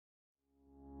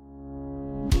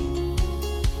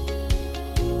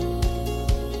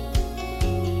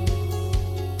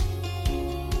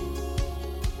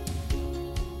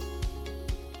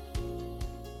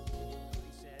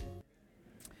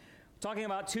talking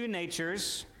about two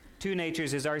natures. Two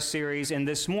Natures is our series, and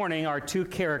this morning our two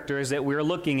characters that we're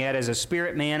looking at as a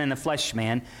spirit man and a flesh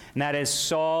man, and that is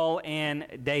Saul and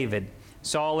David.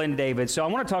 Saul and David. So I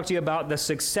want to talk to you about the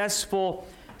successful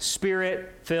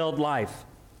spirit-filled life.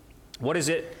 What is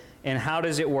it and how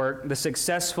does it work? The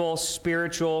successful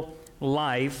spiritual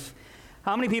life.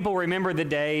 How many people remember the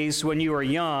days when you were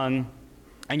young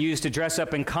and you used to dress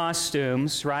up in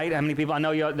costumes, right? How many people? I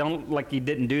know you don't like you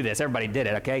didn't do this. Everybody did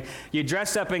it, okay? You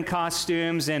dressed up in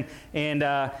costumes and you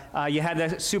had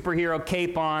the superhero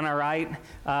cape on, all right?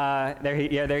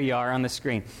 There you are on the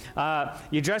screen.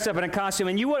 You dressed up in a costume,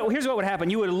 and here's what would happen.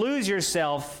 You would lose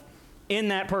yourself in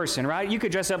that person, right? You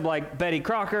could dress up like Betty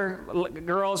Crocker.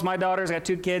 Girls, my daughters, I got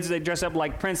two kids, they dress up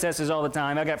like princesses all the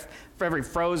time. I got for every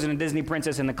Frozen and Disney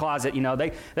princess in the closet, you know.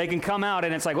 They can come out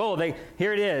and it's like, oh,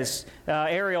 here it is.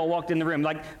 Ariel walked in the room.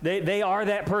 Like, they are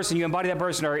that person. You embody that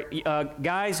person. Or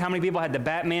guys, how many people had the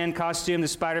Batman costume, the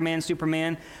Spider-Man,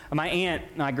 Superman? My aunt,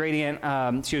 my great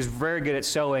aunt, she was very good at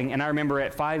sewing, and I remember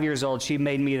at 5 years old, she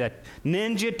made me the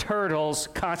Ninja Turtles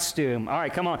costume. All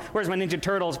right, come on. Where's my Ninja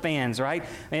Turtles fans, right?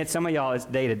 And some of y'all, it's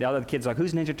dated. The other kids are like,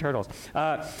 who's Ninja Turtles?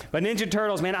 But Ninja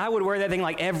Turtles, man, I would wear that thing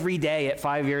like every day at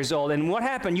 5 years old. And what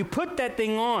happened? You put that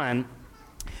thing on,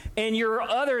 and your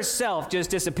other self just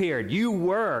disappeared. You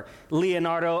were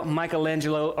Leonardo,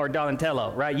 Michelangelo, or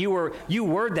Donatello, right? You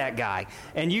were that guy.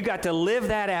 And you got to live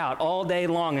that out all day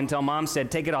long until Mom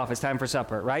said, take it off, it's time for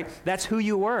supper, right? That's who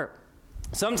you were.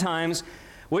 Sometimes,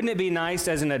 wouldn't it be nice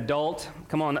as an adult,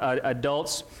 come on,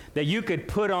 adults, that you could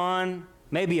put on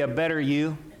maybe a better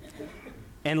you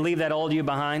and leave that old you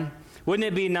behind? Wouldn't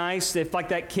it be nice if, like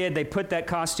that kid, they put that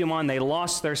costume on, they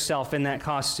lost their self in that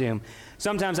costume?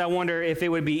 Sometimes I wonder if it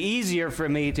would be easier for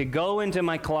me to go into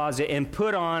my closet and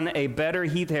put on a better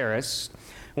Heath Harris,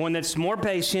 one that's more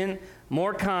patient,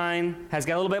 more kind, has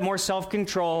got a little bit more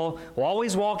self-control,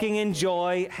 always walking in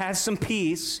joy, has some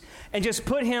peace, and just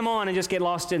put him on and just get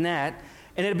lost in that.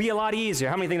 And it'd be a lot easier.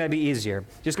 How many think that'd be easier?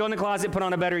 Just go in the closet, put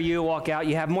on a better you, walk out.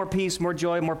 You have more peace, more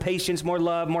joy, more patience, more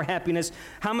love, more happiness.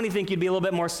 How many think you'd be a little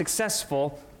bit more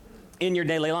successful in your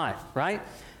daily life, right?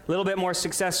 A little bit more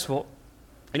successful.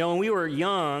 You know, when we were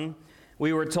young,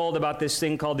 we were told about this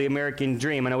thing called the American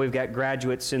Dream. I know we've got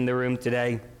graduates in the room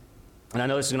today, and I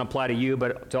know this is going to apply to you,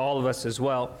 but to all of us as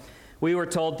well. We were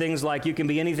told things like, you can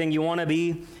be anything you want to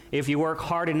be. If you work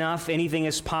hard enough, anything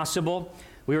is possible.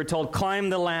 We were told, climb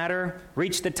the ladder,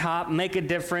 reach the top, make a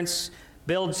difference,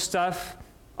 build stuff,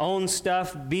 own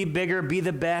stuff, be bigger, be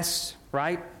the best,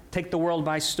 right? Take the world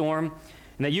by storm,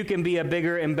 and that you can be a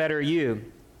bigger and better you.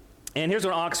 And here's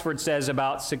what Oxford says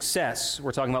about success.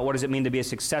 We're talking about what does it mean to be a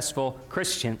successful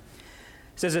Christian. It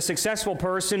says a successful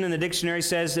person, in the dictionary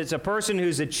says it's a person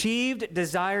who's achieved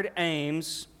desired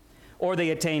aims, or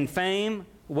they attain fame,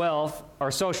 wealth,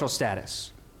 or social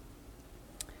status.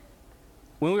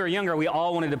 When we were younger, we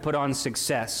all wanted to put on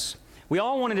success. We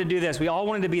all wanted to do this. We all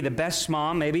wanted to be the best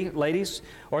mom, maybe, ladies,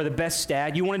 or the best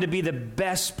dad. You wanted to be the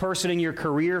best person in your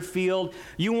career field.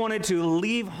 You wanted to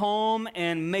leave home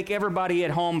and make everybody at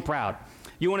home proud.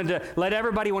 You wanted to let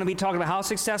everybody want to be talking about how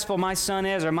successful my son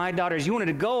is or my daughter is. You wanted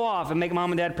to go off and make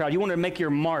mom and dad proud. You wanted to make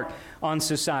your mark on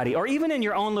society, or even in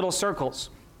your own little circles.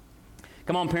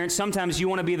 Come on, parents, sometimes you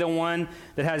want to be the one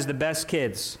that has the best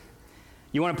kids.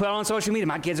 You want to put it on social media,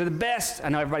 my kids are the best. I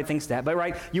know everybody thinks that, but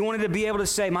right, you wanted to be able to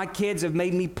say, my kids have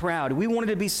made me proud. We wanted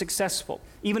to be successful,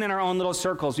 even in our own little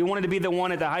circles. We wanted to be the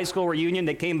one at the high school reunion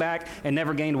that came back and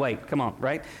never gained weight. Come on,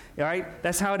 right? All right,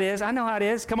 that's how it is. I know how it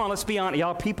is. Come on, let's be honest.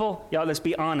 Y'all, let's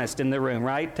be honest in the room,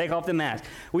 right? Take off the mask.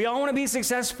 We all want to be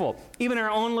successful, even in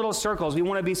our own little circles. We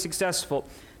want to be successful.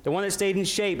 The one that stayed in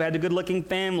shape, had a good-looking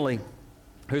family,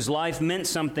 whose life meant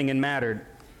something and mattered.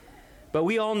 But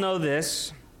we all know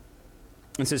this.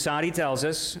 And society tells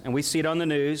us, and we see it on the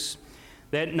news,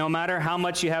 that no matter how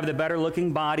much you have the better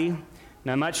looking body,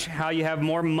 no much how you have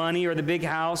more money or the big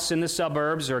house in the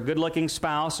suburbs or a good looking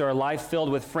spouse or a life filled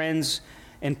with friends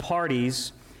and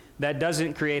parties, that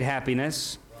doesn't create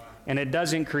happiness and it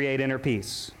doesn't create inner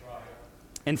peace.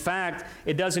 In fact,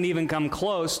 it doesn't even come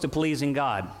close to pleasing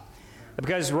God.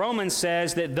 Because Romans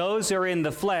says that those who are in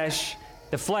the flesh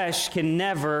can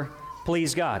never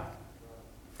please God.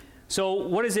 So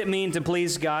what does it mean to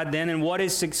please God then, and what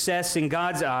is success in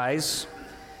God's eyes?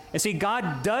 And see,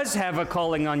 God does have a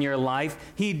calling on your life.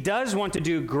 He does want to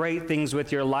do great things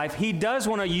with your life. He does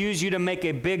want to use you to make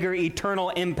a bigger eternal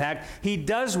impact. He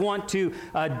does want to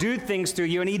do things through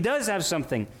you, and He does have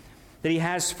something that He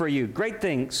has for you, great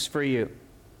things for you.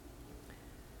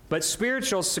 But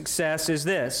spiritual success is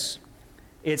this.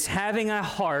 It's having a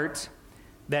heart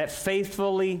that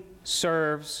faithfully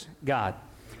serves God.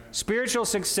 Spiritual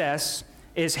success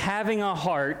is having a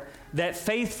heart that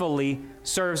faithfully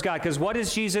serves God. Because what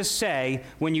does Jesus say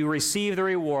when you receive the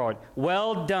reward?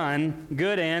 Well done,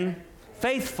 good and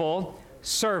faithful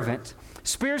servant.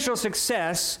 Spiritual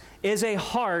success is a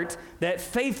heart that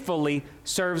faithfully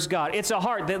serves God. It's a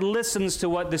heart that listens to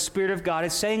what the Spirit of God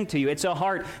is saying to you. It's a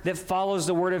heart that follows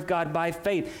the Word of God by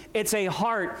faith. It's a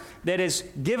heart that is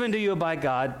given to you by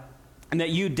God and that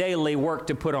you daily work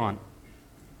to put on.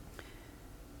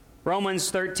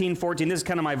 Romans 13:14, this is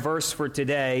kind of my verse for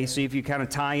today, see if you kind of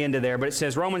tie into there, but it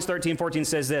says, Romans 13:14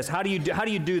 says this, how do you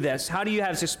do this? How do you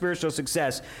have spiritual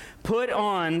success? Put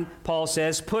on, Paul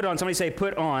says, put on, somebody say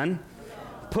put on.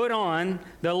 Put on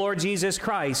the Lord Jesus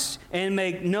Christ and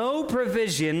make no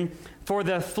provision for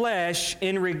the flesh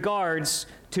in regards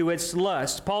to its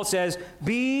lust. Paul says,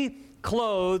 be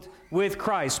clothed with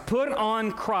Christ. Put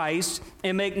on Christ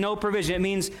and make no provision. It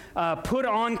means put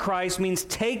on Christ means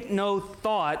take no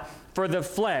thought for the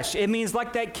flesh. It means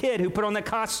like that kid who put on the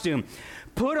costume.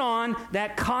 Put on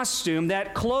that costume,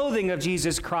 that clothing of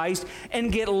Jesus Christ,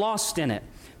 and get lost in it.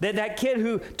 That kid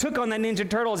who took on that Ninja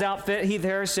Turtles outfit, Heath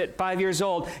Harris at 5 years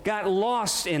old, got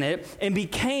lost in it and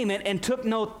became it and took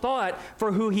no thought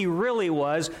for who he really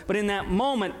was, but in that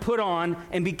moment put on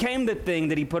and became the thing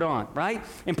that he put on, right?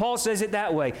 And Paul says it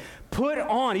that way. Put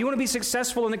on. You want to be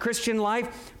successful in the Christian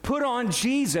life? Put on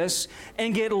Jesus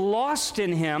and get lost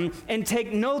in him and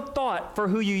take no thought for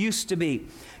who you used to be.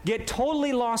 Get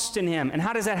totally lost in him. And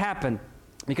how does that happen?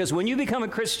 Because when you become a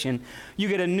Christian, you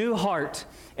get a new heart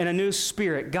and a new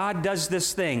spirit. God does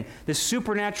this thing, this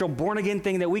supernatural born-again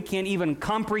thing that we can't even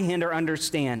comprehend or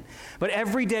understand. But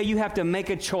every day you have to make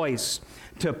a choice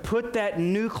to put that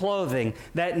new clothing,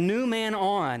 that new man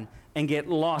on, and get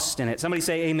lost in it. Somebody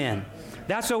say amen.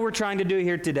 That's what we're trying to do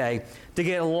here today, to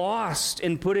get lost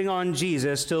in putting on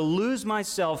Jesus, to lose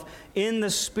myself in the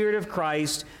Spirit of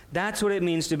Christ. That's what it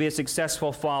means to be a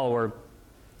successful follower.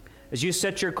 As you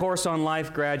set your course on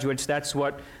life, graduates, that's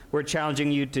what we're challenging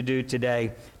you to do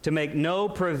today, to make no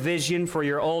provision for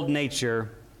your old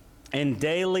nature and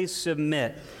daily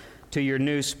submit to your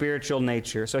new spiritual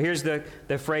nature. So here's the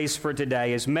phrase for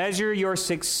today is measure your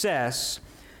success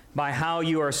by how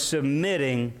you are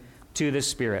submitting to the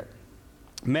Spirit.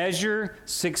 Measure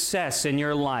success in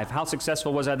your life. How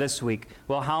successful was I this week?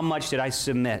 Well, how much did I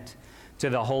submit to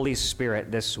the Holy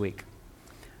Spirit this week?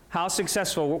 How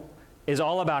successful is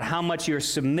all about how much you're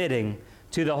submitting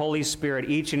to the Holy Spirit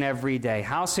each and every day.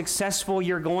 How successful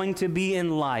you're going to be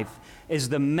in life is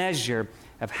the measure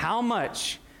of how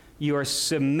much you are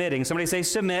submitting. Somebody say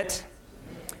submit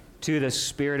to the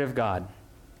Spirit of God.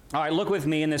 All right, look with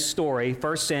me in this story,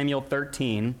 1 Samuel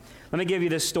 13. Let me give you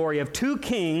this story of two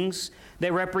kings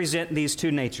that represent these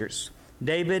two natures,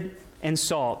 David and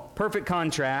Saul. Perfect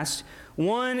contrast.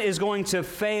 One is going to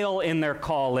fail in their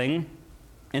calling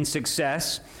and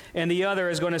success, and the other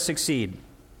is going to succeed.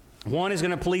 One is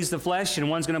going to please the flesh, and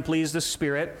one's going to please the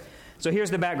Spirit. So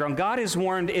here's the background. God has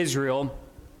warned Israel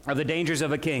of the dangers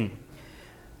of a king.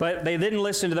 But they didn't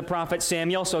listen to the prophet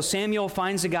Samuel, so Samuel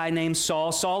finds a guy named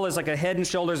Saul. Saul is like a head and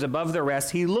shoulders above the rest.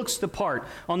 He looks the part.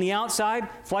 On the outside,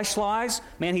 flesh-wise,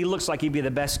 man, he looks like he'd be the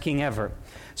best king ever.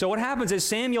 So what happens is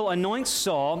Samuel anoints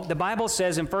Saul. The Bible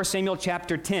says in 1 Samuel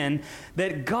chapter 10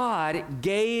 that God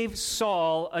gave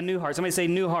Saul a new heart. Somebody say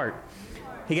new heart.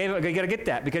 You got to get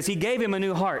that, because he gave him a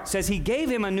new heart. It says he gave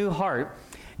him a new heart,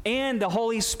 and the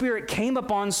Holy Spirit came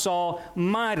upon Saul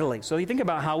mightily. So you think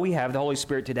about how we have the Holy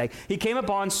Spirit today. He came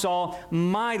upon Saul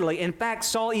mightily. In fact,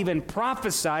 Saul even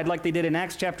prophesied like they did in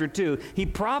Acts chapter 2. He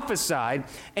prophesied,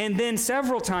 and then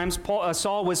several times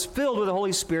Saul was filled with the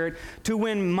Holy Spirit to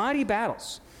win mighty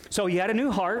battles. So he had a new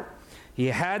heart. He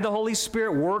had the Holy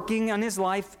Spirit working on his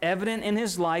life, evident in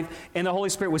his life, and the Holy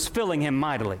Spirit was filling him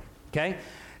mightily. Okay?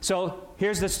 So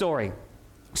here's the story.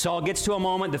 Saul gets to a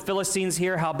moment, the Philistines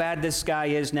hear how bad this guy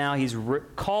is now. He's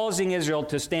causing Israel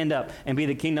to stand up and be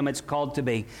the kingdom it's called to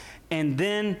be. And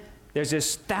then there's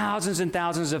this thousands and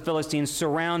thousands of Philistines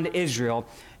surround Israel,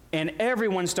 and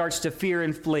everyone starts to fear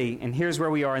and flee. And here's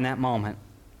where we are in that moment.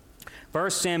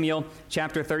 1 Samuel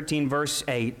chapter 13, verse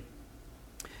 8.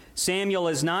 Samuel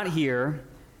is not here,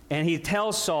 and he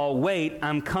tells Saul, wait,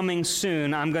 I'm coming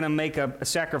soon. I'm going to make a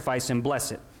sacrifice and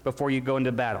bless it before you go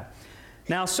into battle.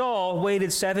 Now Saul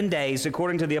waited 7 days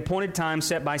according to the appointed time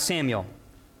set by Samuel.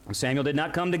 Samuel did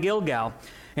not come to Gilgal,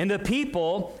 and the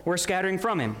people were scattering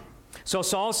from him. So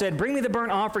Saul said, bring me the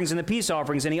burnt offerings and the peace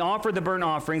offerings. And he offered the burnt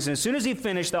offerings, and as soon as he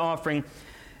finished the offering,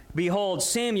 behold,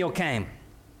 Samuel came.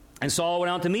 And Saul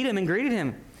went out to meet him and greeted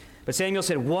him. But Samuel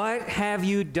said, what have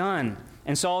you done?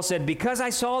 And Saul said, because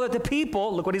I saw that the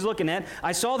people, look what he's looking at,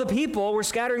 I saw the people were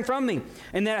scattering from me,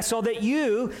 and that I saw that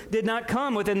you did not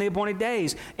come within the appointed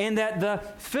days, and that the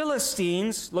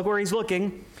Philistines, look where he's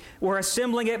looking, were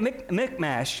assembling at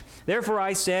Michmash. Therefore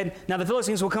I said, now the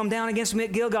Philistines will come down against me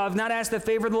at Gilgal. I've not asked the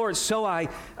favor of the Lord. So I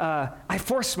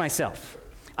forced myself.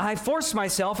 I forced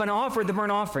myself and offered the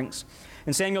burnt offerings.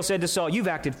 And Samuel said to Saul, you've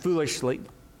acted foolishly.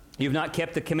 You've not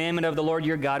kept the commandment of the Lord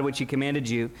your God, which he commanded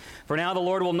you. For now the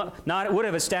Lord would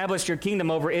have established your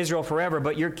kingdom over Israel forever,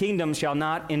 but your kingdom shall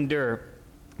not endure.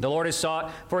 The Lord has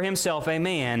sought for himself a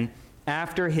man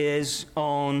after his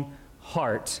own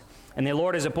heart. And the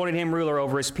Lord has appointed him ruler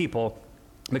over his people,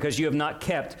 because you have not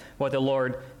kept what the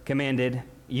Lord commanded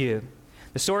you.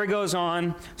 The story goes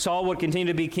on. Saul would continue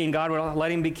to be king. God would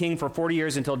let him be king for 40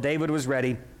 years until David was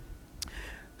ready.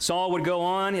 Saul would go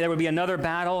on. There would be another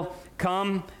battle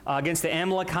come against the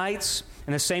Amalekites,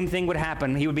 and the same thing would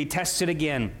happen. He would be tested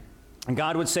again. And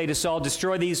God would say to Saul,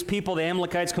 destroy these people, the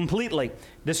Amalekites, completely.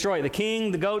 Destroy the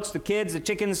king, the goats, the kids, the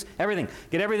chickens, everything.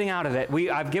 Get everything out of it.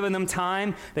 I've given them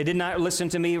time. They did not listen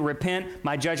to me. Repent.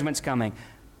 My judgment's coming.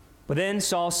 But then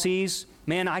Saul sees,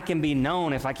 man, I can be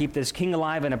known if I keep this king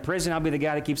alive in a prison. I'll be the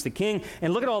guy that keeps the king.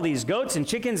 And look at all these goats and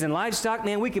chickens and livestock.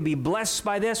 Man, we could be blessed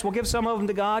by this. We'll give some of them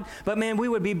to God. But man, we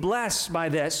would be blessed by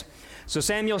this. So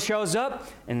Samuel shows up,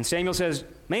 and Samuel says,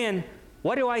 man,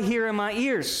 what do I hear in my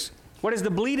ears? What is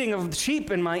the bleating of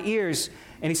sheep in my ears?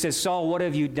 And he says, Saul, what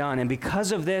have you done? And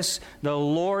because of this, the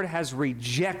Lord has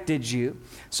rejected you.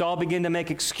 Saul began to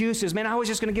make excuses. Man, I was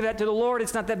just going to give that to the Lord.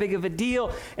 It's not that big of a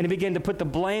deal. And he began to put the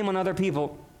blame on other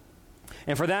people.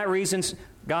 And for that reason,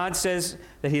 God says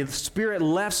that his spirit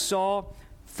left Saul,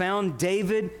 found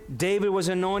David. David was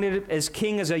anointed as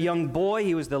king as a young boy.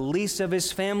 He was the least of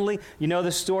his family. You know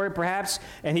the story perhaps.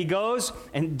 And he goes,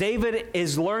 and David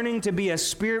is learning to be a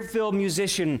spirit-filled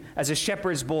musician as a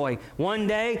shepherd's boy. One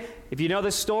day, if you know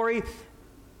the story,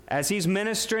 as he's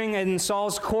ministering in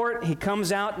Saul's court, he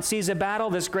comes out and sees a battle,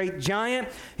 this great giant.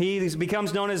 He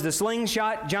becomes known as the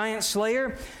slingshot giant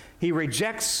slayer. He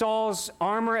rejects Saul's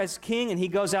armor as king, and he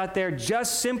goes out there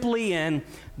just simply in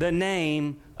the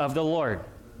name of the Lord.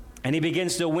 And he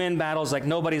begins to win battles like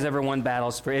nobody's ever won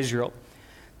battles for Israel.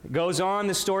 It goes on,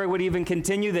 the story would even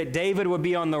continue that David would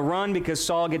be on the run because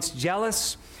Saul gets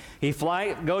jealous. He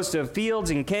goes to fields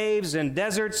and caves and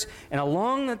deserts, and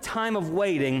along the time of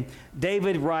waiting,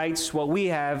 David writes what we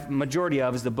have majority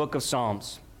of is the book of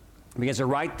Psalms. He begins to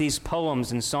write these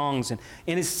poems and songs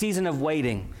in his season of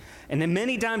waiting. And then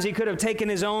many times he could have taken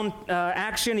his own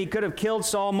action. He could have killed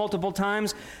Saul multiple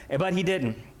times, but he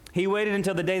didn't. He waited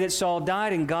until the day that Saul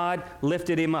died, and God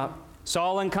lifted him up.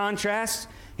 Saul, in contrast,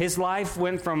 his life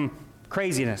went from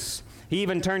craziness. He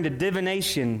even turned to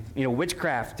divination,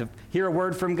 witchcraft, to hear a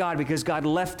word from God because God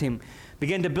left him.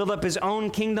 Began to build up his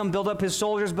own kingdom, build up his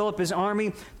soldiers, build up his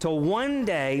army, till one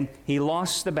day he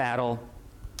lost the battle.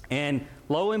 And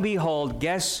lo and behold,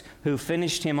 guess who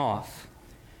finished him off?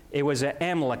 It was an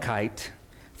Amalekite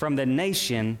from the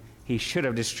nation he should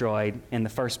have destroyed in the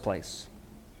first place.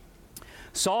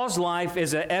 Saul's life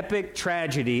is an epic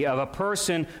tragedy of a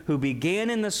person who began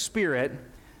in the spirit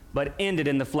but ended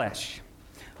in the flesh.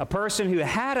 A person who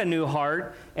had a new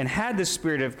heart and had the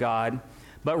Spirit of God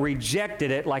but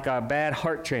rejected it like a bad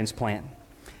heart transplant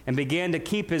and began to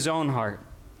keep his own heart.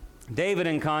 David,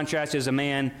 in contrast, is a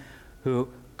man who,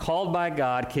 called by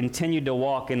God, continued to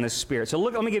walk in the Spirit. So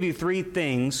let me give you 3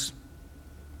 things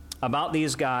about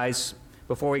these guys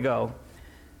before we go.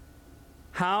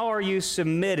 How are you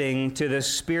submitting to the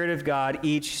Spirit of God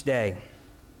each day?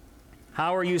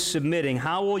 How are you submitting?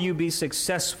 How will you be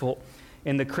successful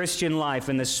in the Christian life,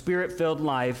 in the Spirit-filled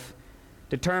life,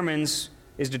 is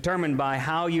determined by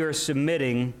how you're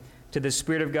submitting to the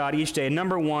Spirit of God each day. And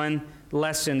number 1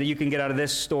 lesson that you can get out of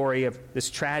this story, of this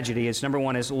tragedy, is number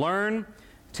 1 is learn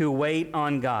to wait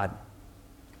on God.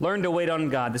 Learn to wait on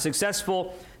God. The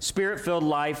successful Spirit-filled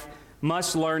life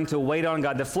must learn to wait on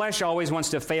God. The flesh always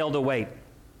wants to fail to wait.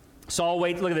 Saul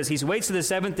look at this. He waits to the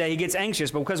 7th day. He gets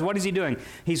anxious because what is he doing?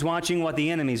 He's watching what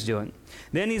the enemy's doing.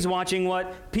 Then he's watching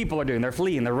what people are doing. They're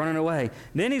fleeing. They're running away.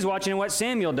 Then he's watching what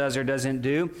Samuel does or doesn't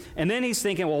do. And then he's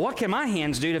thinking, well, what can my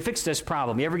hands do to fix this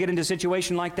problem? You ever get into a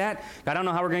situation like that? I don't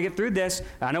know how we're going to get through this.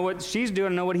 I know what she's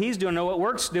doing. I know what he's doing. I know what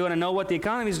work's doing. I know what the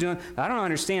economy's doing. I don't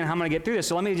understand how I'm going to get through this.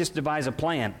 So let me just devise a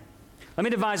plan. Let me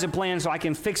devise a plan so I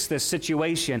can fix this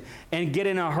situation and get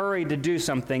in a hurry to do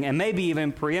something, and maybe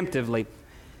even preemptively.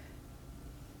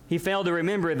 He failed to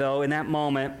remember, though, in that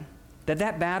moment,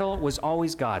 that battle was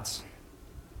always God's.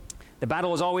 The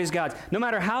battle was always God's. No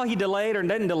matter how he delayed or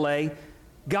didn't delay,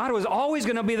 God was always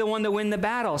going to be the one to win the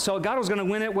battle. So God was going to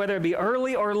win it whether it be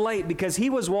early or late, because he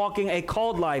was walking a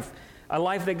called life, a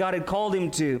life that God had called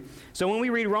him to. So when we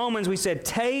read Romans, we said,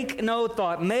 take no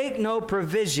thought, make no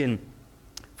provision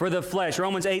for the flesh.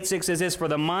 Romans 8:6 says this, for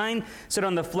the mind set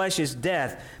on the flesh is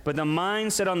death, but the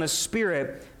mind set on the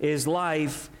Spirit is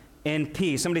life and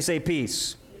peace. Somebody say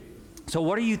peace. So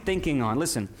what are you thinking on?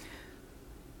 Listen,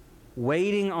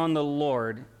 waiting on the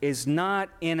Lord is not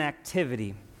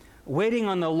inactivity. Waiting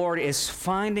on the Lord is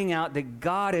finding out that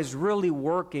God is really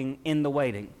working in the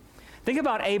waiting. Think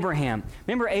about Abraham.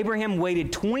 Remember, Abraham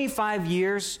waited 25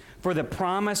 years for the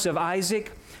promise of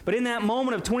Isaac? But in that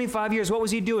moment of 25 years, what was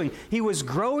he doing? He was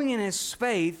growing in his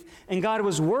faith, and God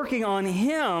was working on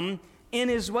him in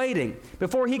his waiting.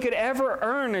 Before he could ever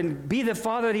earn and be the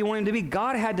father that he wanted to be,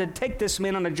 God had to take this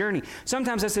man on a journey.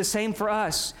 Sometimes that's the same for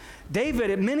us.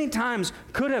 David, many times,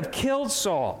 could have killed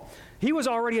Saul. He was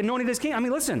already anointed as king. I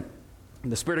mean, listen,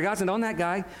 the Spirit of God said on that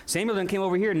guy. Samuel then came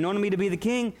over here and anointed me to be the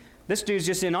king. This dude's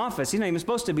just in office. He's not even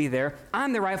supposed to be there.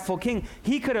 I'm the rightful king.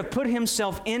 He could have put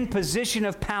himself in position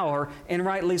of power, and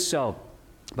rightly so.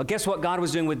 But guess what God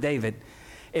was doing with David?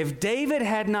 If David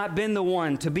had not been the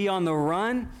one to be on the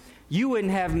run, you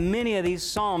wouldn't have many of these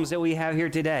Psalms that we have here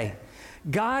today.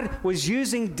 God was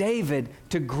using David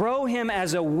to grow him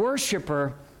as a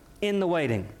worshiper in the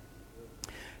waiting.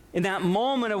 In that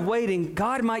moment of waiting,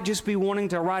 God might just be wanting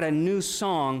to write a new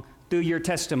song through your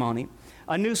testimony.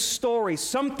 A new story,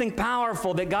 something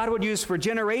powerful that God would use for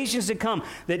generations to come.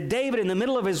 That David, in the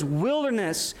middle of his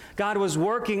wilderness, God was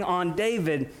working on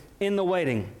David in the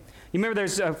waiting. You remember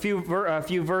there's a few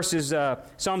verses,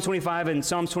 Psalm 25 and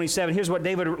Psalm 27. Here's what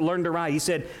David learned to write. He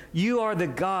said, you are the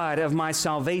God of my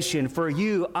salvation. For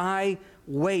you I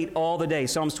wait all the day.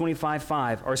 Psalms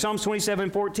 25:5. Or Psalms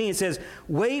 27:14, it says,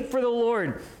 wait for the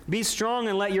Lord. Be strong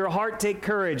and let your heart take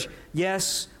courage.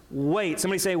 Yes, wait.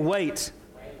 Somebody say wait.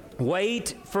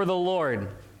 Wait for the Lord.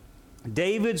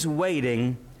 David's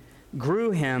waiting grew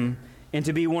him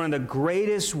into be one of the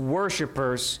greatest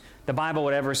worshipers the Bible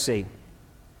would ever see.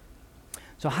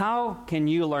 So how can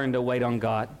you learn to wait on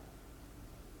God?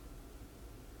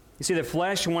 You see, the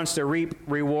flesh wants to reap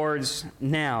rewards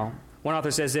now. One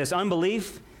author says this,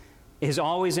 unbelief is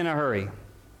always in a hurry.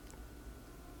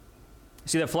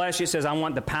 See, the flesh, it says, I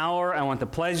want the power, I want the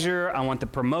pleasure, I want the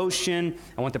promotion,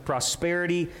 I want the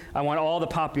prosperity, I want all the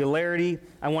popularity,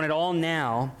 I want it all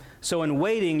now. So in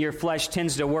waiting, your flesh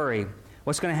tends to worry.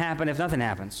 What's going to happen if nothing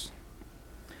happens?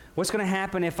 What's going to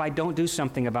happen if I don't do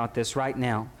something about this right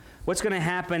now? What's going to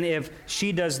happen if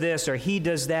she does this or he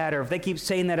does that, or if they keep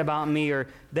saying that about me or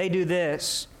they do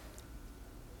this?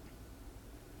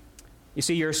 You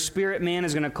see, your spirit man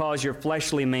is going to cause your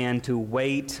fleshly man to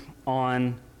wait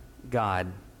on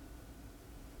God.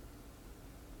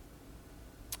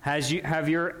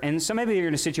 And so maybe you're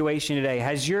in a situation today,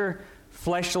 has your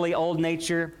fleshly old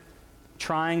nature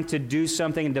trying to do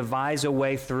something and devise a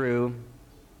way through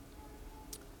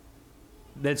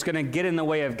that's going to get in the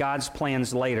way of God's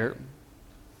plans later?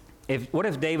 What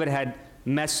if David had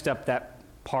messed up that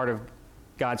part of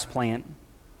God's plan?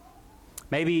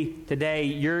 Maybe today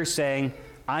you're saying,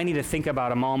 I need to think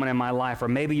about a moment in my life, or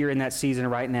maybe you're in that season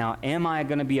right now. Am I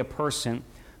going to be a person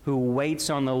who waits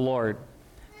on the Lord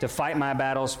to fight my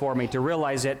battles for me, to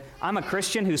realize that I'm a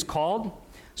Christian who's called,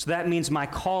 so that means my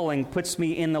calling puts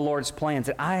me in the Lord's plans,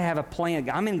 that I have a plan.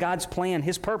 I'm in God's plan,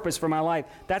 His purpose for my life.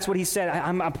 That's what He said.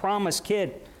 I'm a promised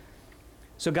kid.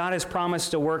 So God has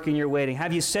promised to work in your waiting.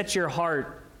 Have you set your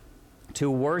heart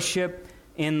to worship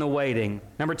in the waiting?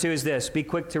 Number 2 is this, be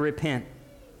quick to repent.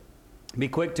 Be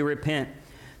quick to repent.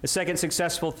 The second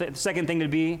thing to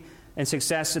be in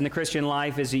success in the Christian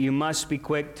life is that you must be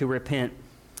quick to repent.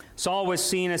 Saul was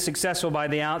seen as successful by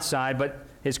the outside, but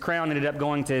his crown ended up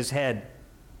going to his head.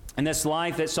 In this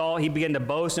life that Saul, he began to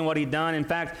boast in what he'd done. In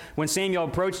fact, when Samuel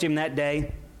approached him that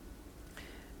day,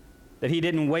 that he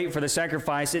didn't wait for the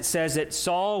sacrifice, it says that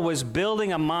Saul was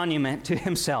building a monument to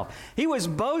himself. He was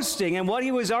boasting in what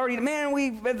he was already, man,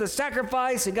 we had the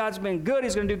sacrifice, and God's been good,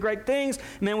 He's going to do great things.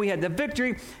 Man, we had the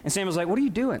victory. And Samuel's like, what are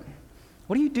you doing?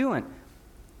 What are you doing?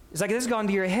 It's like, this has gone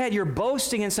to your head. You're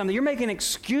boasting in something. You're making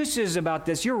excuses about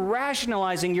this. You're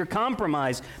rationalizing your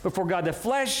compromise before God. The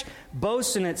flesh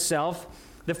boasts in itself.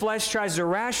 The flesh tries to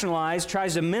rationalize,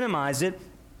 tries to minimize it.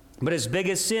 But his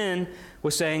biggest sin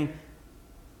was saying,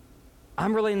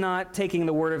 I'm really not taking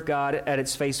the Word of God at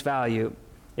its face value.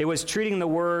 It was treating the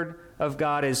Word of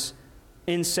God as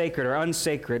insacred or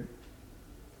unsacred.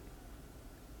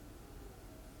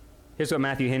 Here's what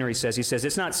Matthew Henry says. He says,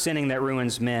 it's not sinning that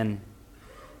ruins men,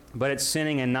 but it's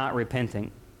sinning and not repenting.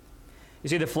 You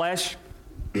see, the flesh,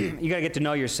 you got to get to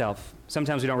know yourself.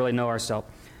 Sometimes we don't really know ourselves.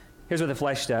 Here's what the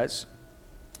flesh does.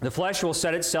 The flesh will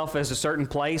set itself as a certain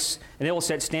place, and it will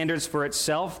set standards for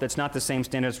itself that's not the same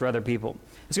standards for other people.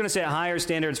 It's going to set higher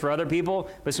standards for other people,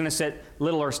 but it's going to set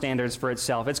littler standards for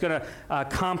itself. It's going to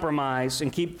compromise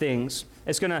and keep things.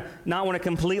 It's going to not want to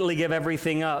completely give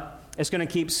everything up. It's going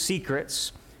to keep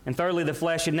secrets. And thirdly, the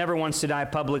flesh, it never wants to die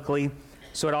publicly,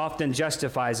 so it often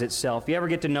justifies itself. You ever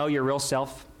get to know your real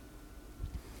self?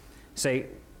 Say,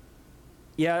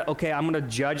 yeah, okay, I'm going to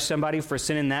judge somebody for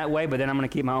sinning that way, but then I'm going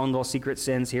to keep my own little secret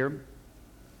sins here,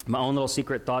 my own little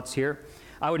secret thoughts here.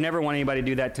 I would never want anybody to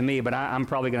do that to me, but I'm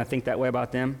probably going to think that way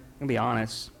about them. I'm going to be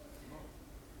honest.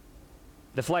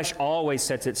 The flesh always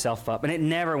sets itself up, and it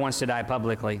never wants to die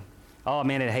publicly. Oh,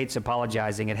 man, it hates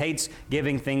apologizing. It hates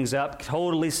giving things up,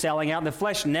 totally selling out. The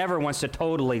flesh never wants to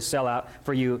totally sell out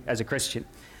for you as a Christian.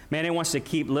 Man, it wants to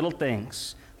keep little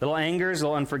things. Little angers,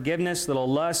 little unforgiveness, little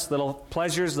lusts, little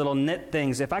pleasures, little nit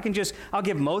things. If I can I'll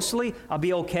give mostly, I'll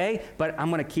be okay, but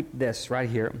I'm going to keep this right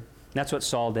here. That's what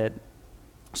Saul did.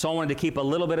 Saul wanted to keep a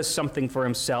little bit of something for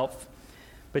himself.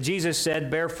 But Jesus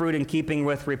said, bear fruit in keeping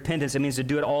with repentance. It means to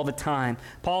do it all the time.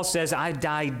 Paul says, I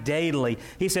die daily.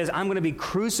 He says, I'm going to be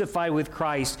crucified with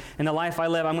Christ. And the life I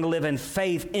live, I'm going to live in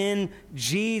faith in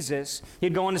Jesus.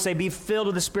 He'd go on to say, be filled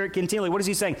with the Spirit continually. What is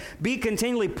he saying? Be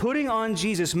continually putting on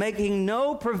Jesus, making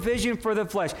no provision for the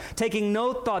flesh, taking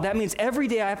no thought. That means every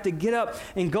day I have to get up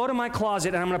and go to my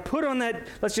closet, and I'm going to put on that,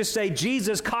 let's just say,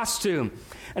 Jesus costume.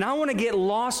 And I want to get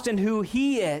lost in who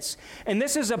he is. And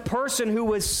this is a person who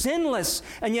was sinless,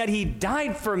 and yet he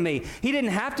died for me. He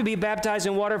didn't have to be baptized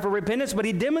in water for repentance, but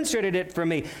he demonstrated it for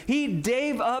me. He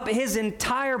gave up his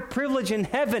entire privilege in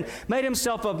heaven, made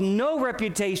himself of no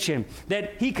reputation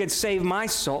that he could save my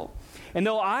soul. And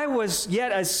though I was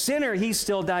yet a sinner, he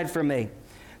still died for me.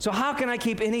 So how can I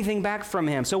keep anything back from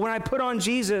him? So when I put on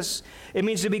Jesus, it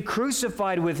means to be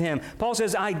crucified with him. Paul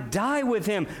says, I die with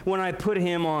him when I put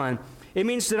him on. It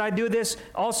means that I do this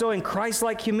also in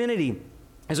Christ-like humility.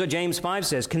 That's what James 5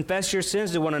 says. Confess your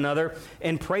sins to one another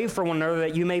and pray for one another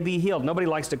that you may be healed. Nobody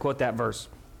likes to quote that verse.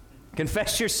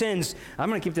 Confess your sins. I'm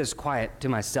going to keep this quiet to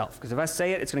myself, because if I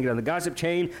say it, it's going to get on the gossip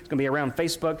chain. It's going to be around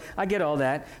Facebook. I get all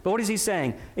that. But what is he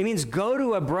saying? It means go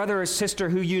to a brother or sister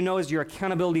who you know is your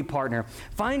accountability partner.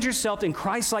 Find yourself in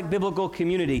Christ-like biblical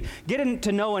community. Get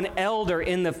to know an elder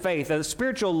in the faith, a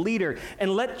spiritual leader,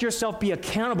 and let yourself be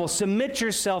accountable. Submit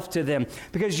yourself to them,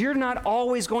 because you're not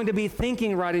always going to be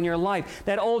thinking right in your life.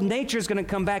 That old nature is going to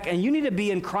come back, and you need to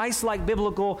be in Christ-like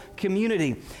biblical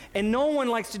community. And no one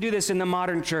likes to do this in the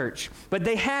modern church. But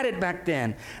they had it back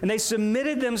then. And they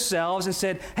submitted themselves and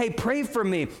said, hey, pray for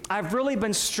me. I've really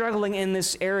been struggling in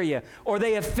this area. Or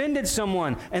they offended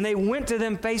someone, and they went to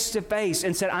them face to face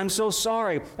and said, I'm so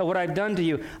sorry of what I've done to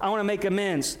you. I want to make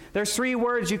amends. There's 3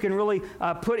 words you can really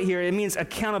put here. It means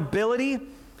accountability,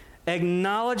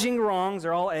 acknowledging wrongs,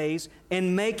 they're all A's,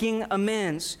 and making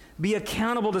amends. Be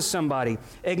accountable to somebody.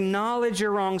 Acknowledge your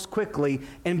wrongs quickly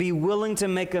and be willing to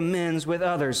make amends with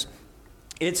others.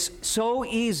 It's so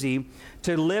easy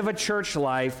to live a church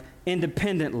life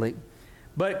independently.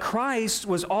 But Christ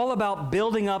was all about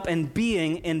building up and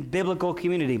being in biblical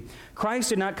community. Christ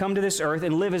did not come to this earth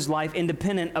and live his life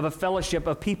independent of a fellowship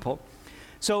of people.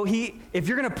 So if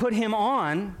you're going to put him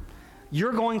on,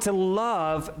 you're going to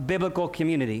love biblical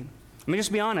community. Let me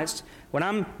just be honest. When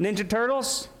I'm Ninja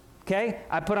Turtles, okay,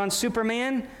 I put on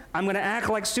Superman, I'm going to act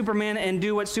like Superman and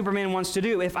do what Superman wants to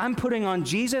do. If I'm putting on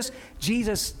Jesus,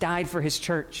 Jesus died for his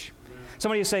church.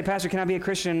 Somebody will say, Pastor, can I be a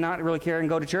Christian and not really care and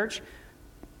go to church?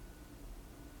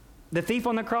 The thief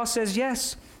on the cross says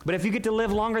yes. But if you get to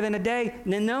live longer than a day,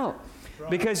 then no.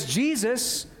 Because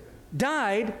Jesus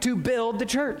died to build the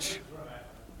church.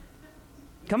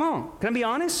 Come on. Can I be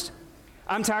honest?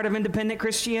 I'm tired of independent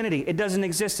Christianity. It doesn't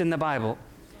exist in the Bible.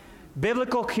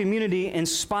 Biblical community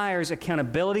inspires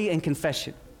accountability and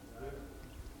confession.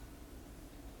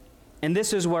 And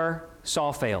this is where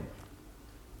Saul failed.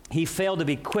 He failed to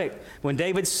be quick. When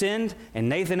David sinned and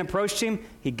Nathan approached him,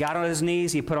 he got on his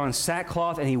knees, he put on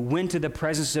sackcloth, and he went to the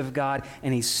presence of God,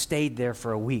 and he stayed there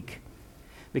for a week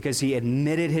because he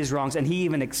admitted his wrongs, and he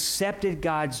even accepted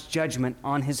God's judgment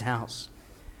on his house.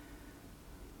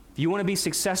 If you want to be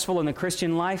successful in the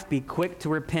Christian life, be quick to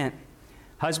repent.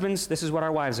 Husbands, this is what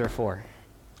our wives are for.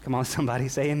 Come on, somebody,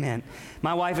 say amen.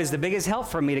 My wife is the biggest help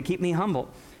for me to keep me humble,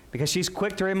 because she's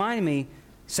quick to remind me,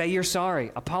 say you're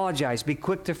sorry, apologize, be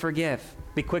quick to forgive,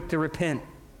 be quick to repent.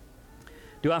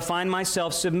 Do I find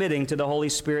myself submitting to the Holy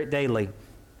Spirit daily?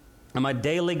 Am I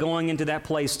daily going into that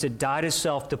place to die to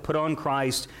self, to put on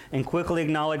Christ, and quickly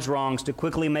acknowledge wrongs, to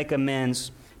quickly make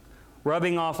amends,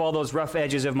 rubbing off all those rough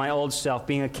edges of my old self,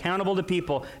 being accountable to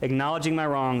people, acknowledging my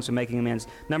wrongs, and making amends?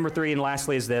 Number 3, and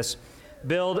lastly, is this: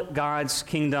 build God's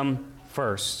kingdom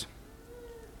first.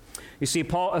 You see,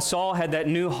 Saul had that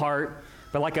new heart,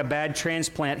 but like a bad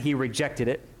transplant, he rejected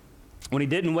it. When he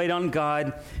didn't wait on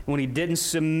God, when he didn't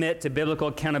submit to biblical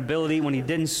accountability, when he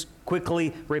didn't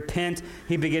quickly repent,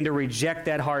 he began to reject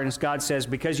that heart. And God says,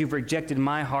 because you've rejected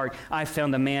my heart, I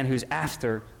found a man who's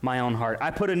after my own heart. I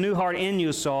put a new heart in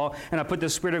you, Saul, and I put the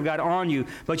Spirit of God on you,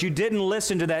 but you didn't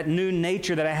listen to that new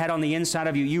nature that I had on the inside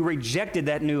of you. You rejected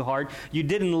that new heart. You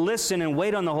didn't listen and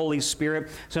wait on the Holy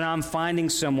Spirit. So now I'm finding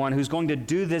someone who's going to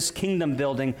do this kingdom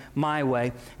building my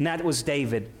way, and that was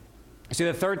David. See,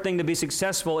 the third thing to be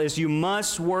successful is you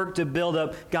must work to build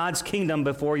up God's kingdom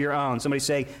before your own. Somebody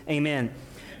say, amen.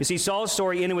 You see, Saul's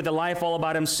story ended with a life all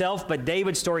about himself, but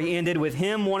David's story ended with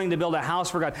him wanting to build a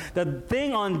house for God. The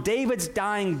thing on David's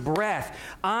dying breath,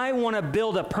 I want to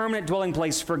build a permanent dwelling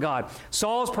place for God.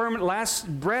 Saul's permanent last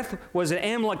breath was an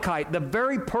Amalekite, the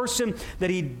very person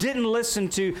that he didn't listen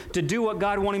to do what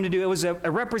God wanted him to do. It was a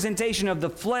representation of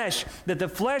the flesh, that the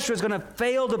flesh was going to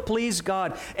fail to please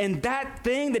God. And that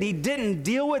thing that he didn't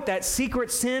deal with, that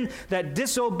secret sin, that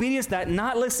disobedience, that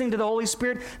not listening to the Holy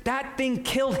Spirit, that thing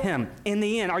killed him in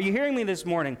the end. Are you hearing me this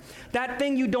morning? That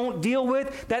thing you don't deal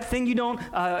with, that thing you don't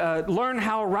learn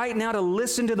how right now to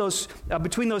listen to those,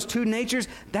 between those two natures,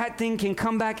 that thing can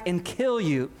come back and kill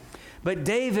you. But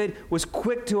David was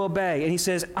quick to obey, and he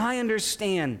says, I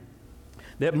understand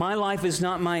that my life is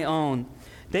not my own.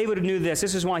 David knew this.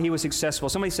 This is why he was successful.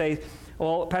 Somebody say,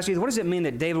 well, Pastor Heath, what does it mean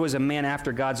that David was a man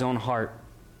after God's own heart?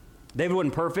 David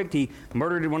wasn't perfect. He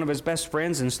murdered one of his best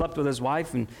friends and slept with his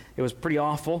wife, and it was pretty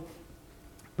awful.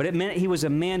 But it meant he was a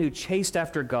man who chased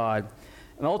after God.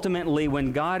 And ultimately,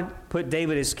 when God put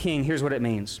David as king, here's what it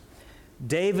means.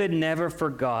 David never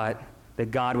forgot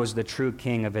that God was the true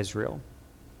king of Israel.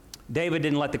 David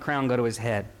didn't let the crown go to his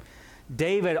head.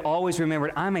 David always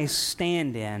remembered, I'm a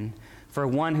stand-in for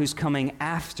one who's coming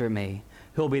after me,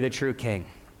 who'll be the true king.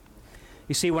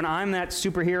 You see, when I'm that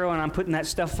superhero and I'm putting that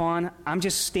stuff on, I'm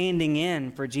just standing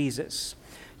in for Jesus.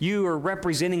 You are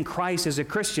representing Christ as a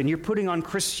Christian. You're putting on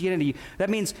Christianity. That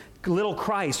means little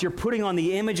Christ. You're putting on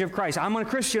the image of Christ. I'm a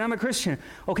Christian. I'm a Christian.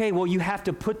 Okay, well, you have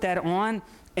to put that on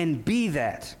and be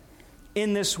that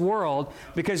in this world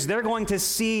because they're going to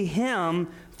see him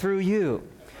through you.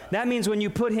 That means when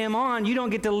you put him on, you don't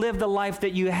get to live the life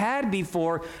that you had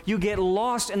before. You get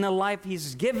lost in the life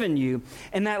he's given you.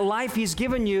 And that life he's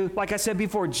given you, like I said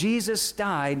before, Jesus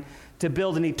died to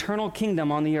build an eternal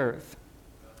kingdom on the earth.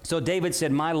 So David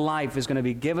said, my life is going to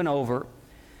be given over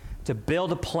to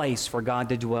build a place for God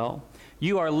to dwell.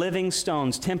 You are living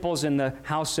stones, temples in the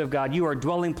house of God. You are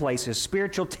dwelling places,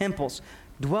 spiritual temples,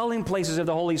 dwelling places of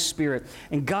the Holy Spirit.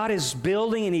 And God is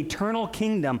building an eternal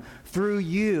kingdom through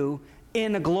you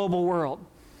in a global world.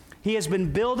 He has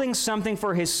been building something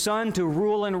for his son to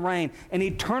rule and reign, an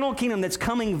eternal kingdom that's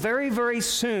coming very, very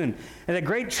soon. And the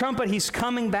great trumpet, he's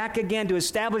coming back again to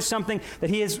establish something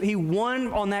that he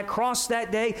won on that cross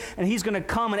that day, and he's going to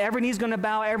come, and every knee's going to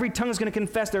bow, every tongue is going to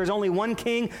confess there is only one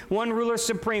king, one ruler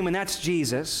supreme, and that's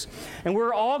Jesus. And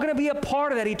we're all going to be a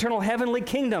part of that eternal heavenly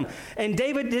kingdom. And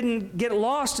David didn't get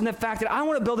lost in the fact that I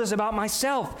want to build this about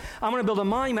myself. I'm going to build a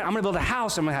monument. I'm going to build a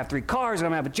house. I'm going to have 3 cars, and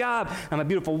I'm going to have a job. I'm a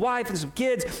beautiful wife and some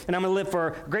kids, and I'm going to live for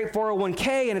a great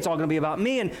 401k, and it's all going to be about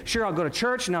me. And sure, I'll go to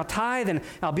church, and I'll tithe, and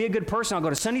I'll be a good person. I'll go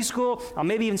to Sunday school. I'll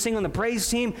maybe even sing on the praise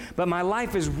team, but my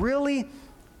life is really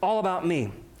all about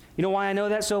me. You know why I know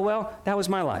that so well? That was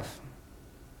my life.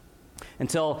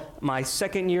 Until my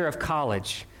second year of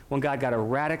college, when God got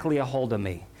radically a hold of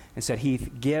me and said, Heath,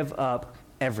 give up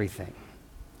everything.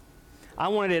 I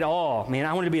wanted it all, man.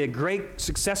 I wanted to be a great,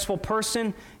 successful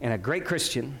person and a great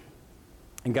Christian.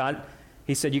 And God,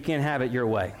 he said, you can't have it your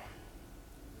way.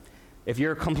 If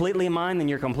you're completely mine, then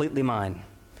you're completely mine.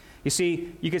 You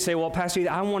see, you could say, well, Pastor,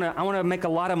 I want to make a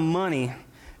lot of money,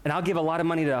 and I'll give a lot of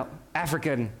money to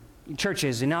African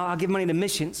churches, and I'll give money to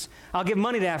missions. I'll give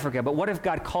money to Africa. But what if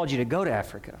God called you to go to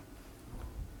Africa?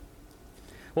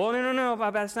 Well,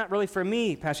 no, that's not really for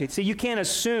me, Pastor. See, you can't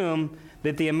assume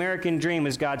that the American dream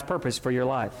is God's purpose for your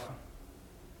life.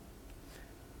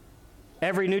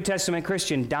 Every New Testament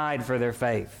Christian died for their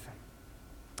faith.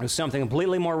 It was something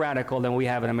completely more radical than we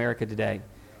have in America today.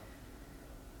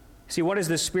 See, what has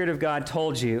the Spirit of God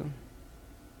told you?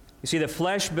 You see, the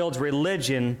flesh builds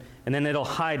religion, and then it'll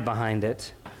hide behind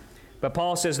it. But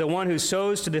Paul says, the one who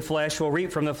sows to the flesh will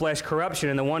reap from the flesh corruption,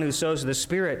 and the one who sows to the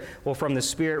Spirit will from the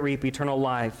Spirit reap eternal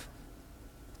life.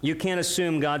 You can't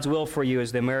assume God's will for you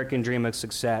is the American dream of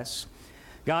success.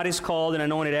 God has called and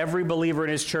anointed every believer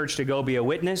in his church to go be a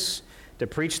witness, to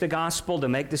preach the gospel, to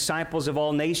make disciples of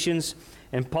all nations.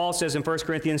 And Paul says in 1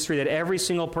 Corinthians 3 that every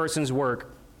single person's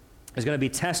work is going to be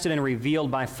tested and revealed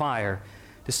by fire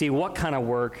to see what kind of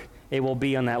work it will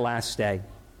be on that last day.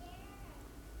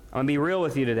 I'm going to be real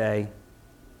with you today.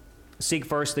 Seek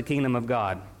first the kingdom of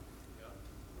God.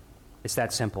 It's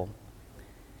that simple.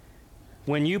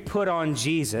 When you put on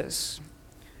Jesus,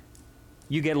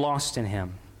 you get lost in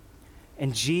him.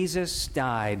 And Jesus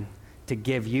died to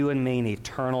give you and me an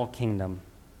eternal kingdom.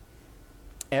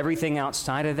 Everything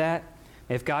outside of that,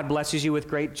 if God blesses you with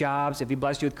great jobs, if he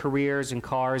blesses you with careers and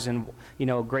cars and,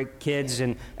 great kids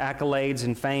and accolades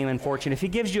and fame and fortune, if he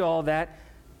gives you all that,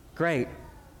 great.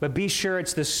 But be sure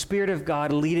it's the Spirit of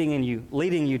God leading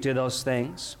you to those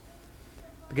things.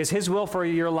 Because his will for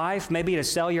your life may be to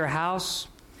sell your house,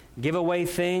 give away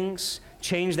things,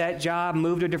 change that job,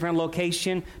 move to a different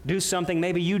location, do something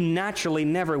maybe you naturally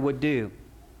never would do.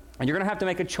 And you're going to have to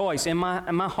make a choice. In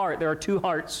my heart, there are two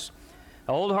hearts,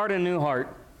 an old heart and a new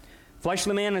heart.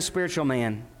 Fleshly man and a spiritual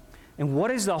man. And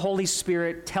what is the Holy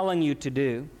Spirit telling you to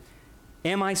do?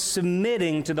 Am I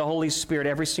submitting to the Holy Spirit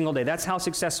every single day? That's how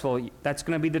successful, that's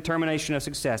going to be determination of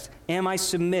success. Am I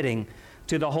submitting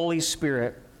to the Holy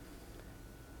Spirit?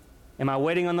 Am I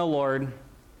waiting on the Lord?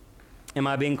 Am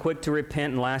I being quick to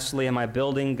repent? And lastly, am I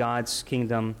building God's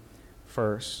kingdom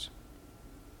first?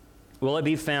 Will it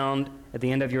be found at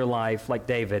the end of your life, like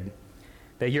David,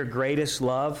 that your greatest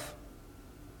love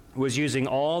was using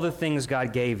all the things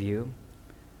God gave you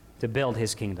to build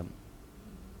his kingdom?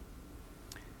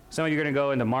 Some of you are going to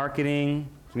go into marketing,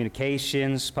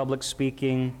 communications, public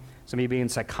speaking. Some of you be in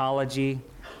psychology.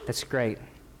 That's great.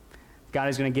 God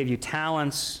is going to give you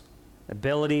talents,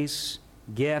 abilities,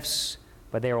 gifts,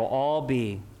 but they will all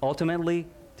be ultimately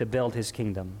to build his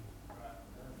kingdom.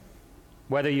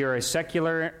 Whether you're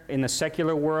in the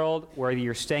secular world, whether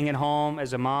you're staying at home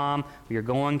as a mom, or you're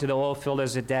going to the oil field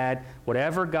as a dad,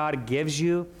 whatever God gives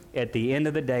you, at the end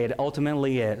of the day, it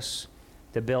ultimately is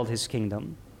to build his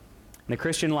kingdom. In the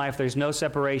Christian life, there's no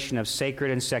separation of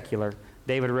sacred and secular.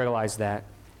 David realized that.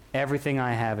 Everything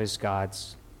I have is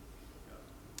God's.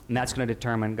 And that's going to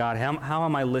determine, God, how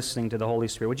am I listening to the Holy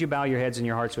Spirit? Would you bow your heads and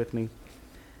your hearts with me?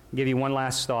 I'll give you one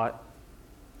last thought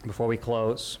before we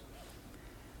close.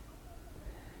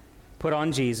 Put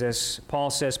on Jesus. Paul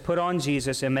says, put on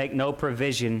Jesus and make no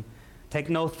provision. Take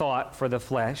no thought for the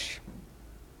flesh.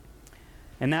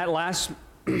 And that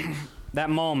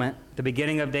moment, the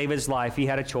beginning of David's life, he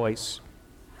had a choice.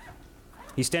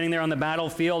 He's standing there on the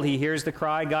battlefield. He hears the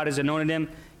cry. God has anointed him.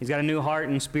 He's got a new heart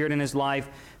and spirit in his life.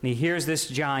 And he hears this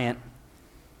giant.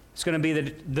 It's going to be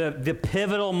the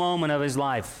pivotal moment of his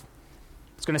life.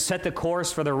 It's going to set the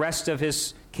course for the rest of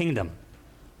his kingdom.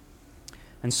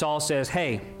 And Saul says,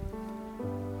 hey,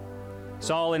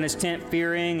 Saul in his tent,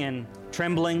 fearing and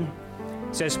trembling,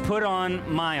 says, put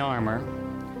on my armor.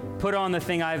 Put on the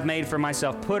thing I've made for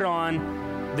myself. Put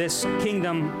on this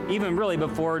kingdom, even really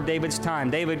before David's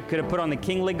time. David could have put on the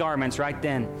kingly garments right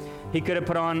then. He could have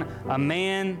put on a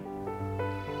man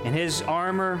in his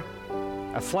armor,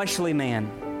 a fleshly man.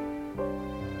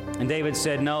 And David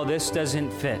said, no, this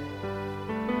doesn't fit.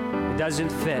 It doesn't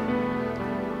fit.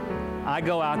 I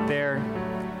go out there,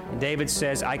 and David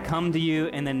says, I come to you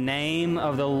in the name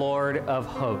of the Lord of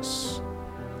hosts.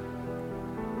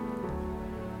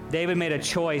 David made a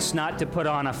choice not to put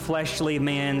on a fleshly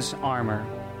man's armor,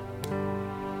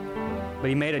 but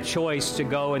he made a choice to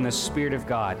go in the Spirit of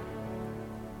God.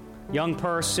 Young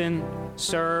person,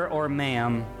 sir or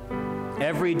ma'am,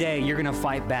 every day you're going to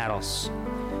fight battles.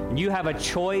 And you have a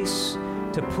choice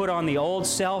to put on the old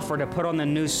self or to put on the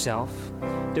new self,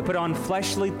 to put on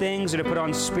fleshly things or to put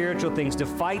on spiritual things, to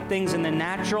fight things in the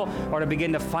natural or to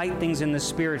begin to fight things in the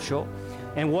spiritual.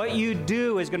 And what you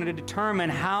do is going to determine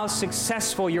how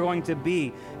successful you're going to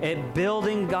be at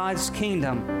building God's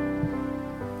kingdom.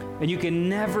 And you can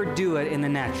never do it in the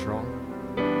natural.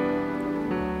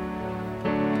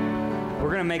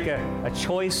 We're going to make a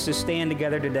choice to stand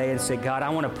together today and say, God, I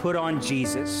want to put on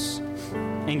Jesus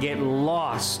and get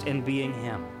lost in being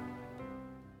Him.